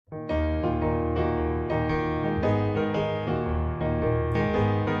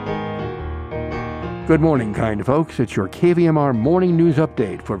Good morning, kind folks. It's your KVMR Morning News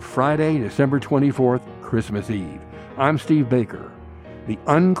Update for Friday, December 24th, Christmas Eve. I'm Steve Baker. The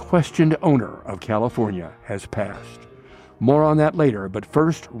unquestioned owner of California has passed. More on that later, but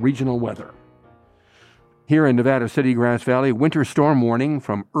first, regional weather. Here in Nevada City, Grass Valley, winter storm warning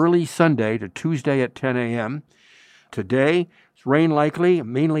from early Sunday to Tuesday at 10 a.m. Today, it's rain likely,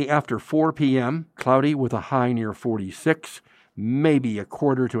 mainly after 4 p.m., cloudy with a high near 46, maybe a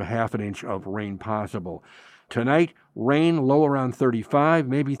quarter to a half an inch of rain possible. Tonight, rain low around 35,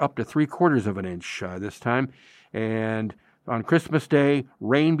 maybe up to 3/4 of an inch this time. And on Christmas Day,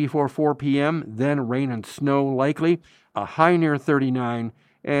 rain before 4 p.m., then rain and snow likely, a high near 39,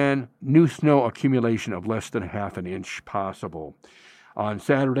 and new snow accumulation of less than half an inch possible. On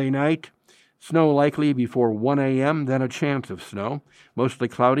Saturday night, snow likely before 1 a.m., then a chance of snow. Mostly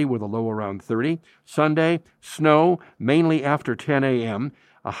cloudy with a low around 30. Sunday, snow mainly after 10 a.m.,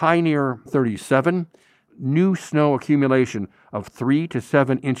 a high near 37. New snow accumulation of 3 to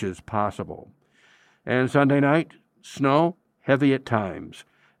 7 inches possible. And Sunday night, snow heavy at times.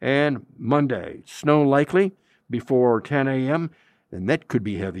 And Monday, snow likely before 10 a.m., and that could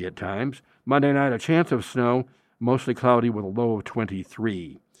be heavy at times. Monday night, a chance of snow, mostly cloudy with a low of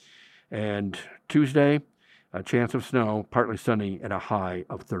 23. And Tuesday, a chance of snow, partly sunny, and a high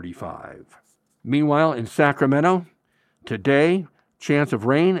of 35. Meanwhile, in Sacramento, today, chance of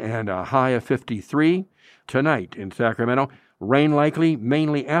rain and a high of 53. Tonight in Sacramento, rain likely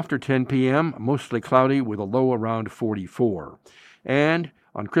mainly after 10 p.m., mostly cloudy with a low around 44. And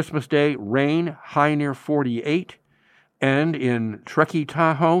on Christmas Day, rain, high near 48. And in Truckee,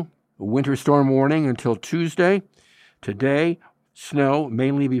 Tahoe, winter storm warning until Tuesday. Today, snow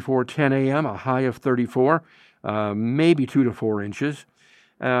mainly before 10 a.m., a high of 34, maybe 2 to 4 inches.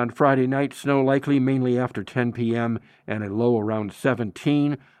 On Friday night, snow likely mainly after 10 p.m. and a low around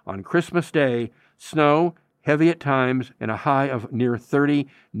 17. On Christmas Day, snow heavy at times and a high of near 30.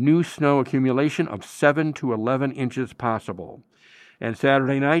 New snow accumulation of 7 to 11 inches possible. And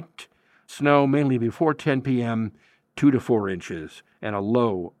Saturday night, snow mainly before 10 p.m., 2 to 4 inches and a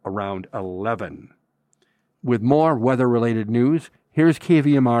low around 11. With more weather-related news, here's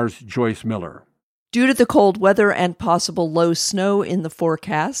KVMR's Joyce Miller. Due to the cold weather and possible low snow in the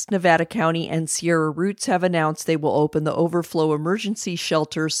forecast, Nevada County and Sierra Roots have announced they will open the overflow emergency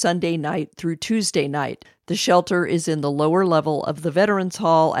shelter Sunday night through Tuesday night. The shelter is in the lower level of the Veterans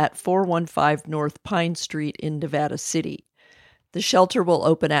Hall at 415 North Pine Street in Nevada City. The shelter will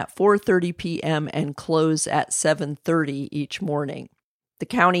open at 4:30 p.m. and close at 7:30 each morning. The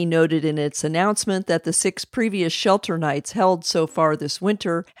county noted in its announcement that the 6 previous shelter nights held so far this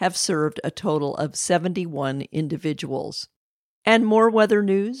winter have served a total of 71 individuals. And more weather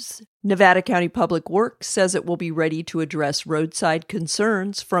news. Nevada County Public Works says it will be ready to address roadside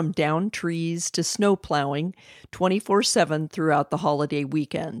concerns from downed trees to snow plowing 24/7 throughout the holiday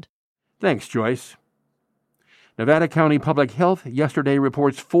weekend. Thanks, Joyce. Nevada County Public Health yesterday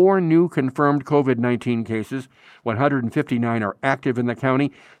reports 4 new confirmed COVID-19 cases. 159 are active in the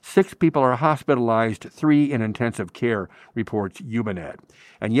county. 6 people are hospitalized, 3 in intensive care, reports UBANet.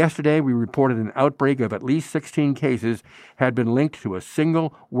 And yesterday we reported an outbreak of at least 16 cases had been linked to a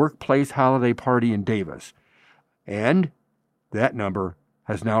single workplace holiday party in Davis. And that number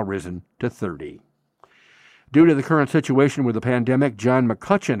has now risen to 30. Due to the current situation with the pandemic, John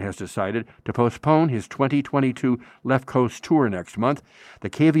McCutcheon has decided to postpone his 2022 Left Coast tour next month. The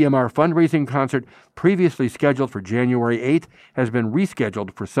KVMR fundraising concert, previously scheduled for January 8th, has been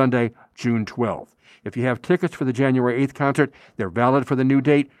rescheduled for Sunday, June 12th. If you have tickets for the January 8th concert, they're valid for the new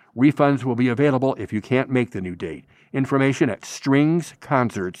date. Refunds will be available if you can't make the new date. Information at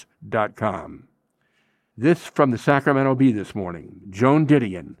stringsconcerts.com. This from the Sacramento Bee this morning. Joan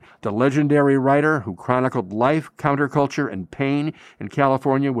Didion, the legendary writer who chronicled life, counterculture, and pain in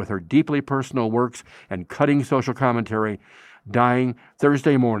California with her deeply personal works and cutting social commentary, dying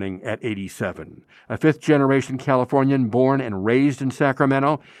Thursday morning at 87. A fifth-generation Californian born and raised in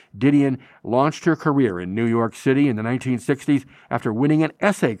Sacramento, Didion launched her career in New York City in the 1960s after winning an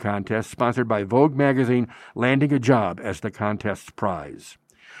essay contest sponsored by Vogue magazine, landing a job as the contest's prize.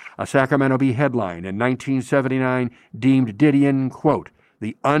 A Sacramento Bee headline in 1979 deemed Didion, quote,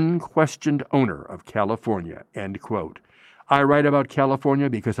 the unquestioned owner of California, end quote. I write about California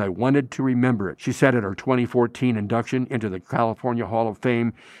because I wanted to remember it, she said at her 2014 induction into the California Hall of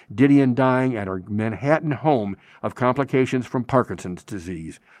Fame, Didion dying at her Manhattan home of complications from Parkinson's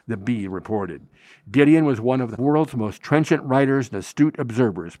disease, the Bee reported. Didion was one of the world's most trenchant writers and astute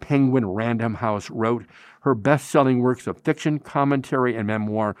observers, Penguin Random House wrote. Her best-selling works of fiction, commentary, and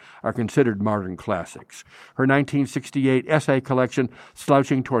memoir are considered modern classics. Her 1968 essay collection,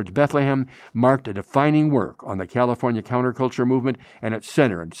 Slouching Towards Bethlehem, marked a defining work on the California counterculture movement and its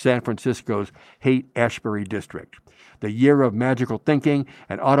center in San Francisco's Haight-Ashbury district. The Year of Magical Thinking,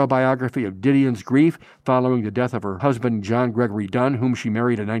 an autobiography of Didion's grief following the death of her husband, John Gregory Dunn, whom she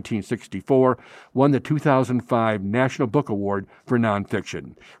married in 1964, won the 2005 National Book Award for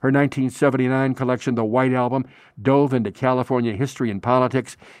nonfiction. Her 1979 collection, The White Album, dove into California history and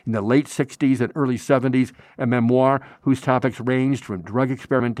politics in the late 60s and early 70s, a memoir whose topics ranged from drug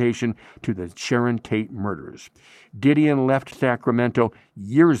experimentation to the Sharon Tate murders. Didion left Sacramento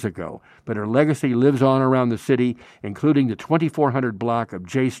years ago, but her legacy lives on around the city, including the 2400 block of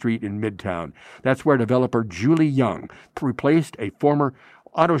J Street in Midtown. That's where developer Julie Young replaced a former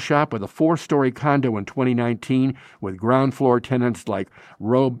auto shop with a 4-story condo in 2019 with ground floor tenants like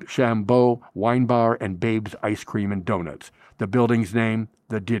Robe Chambeau, Wine Bar, and Babe's Ice Cream and Donuts. The building's name,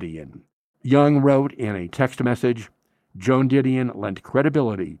 the Didion. Young wrote in a text message, "Joan Didion lent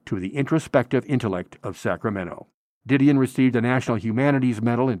credibility to the introspective intellect of Sacramento." Didion received a National Humanities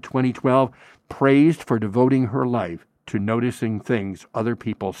Medal in 2012, praised for devoting her life to noticing things other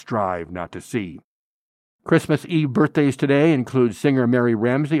people strive not to see. Christmas Eve birthdays today include singer Mary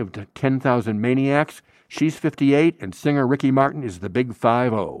Ramsey of 10,000 Maniacs. She's 58, and singer Ricky Martin is the Big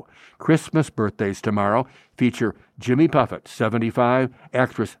 5-0. Christmas birthdays tomorrow feature Jimmy Buffett, 75,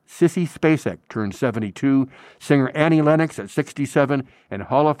 actress Sissy Spacek turned 72, singer Annie Lennox at 67, and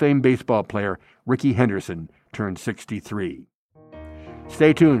Hall of Fame baseball player Ricky Henderson turned 63.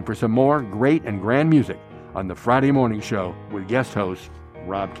 Stay tuned for some more great and grand music on the Friday Morning Show with guest host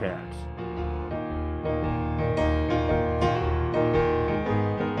Rob Katz.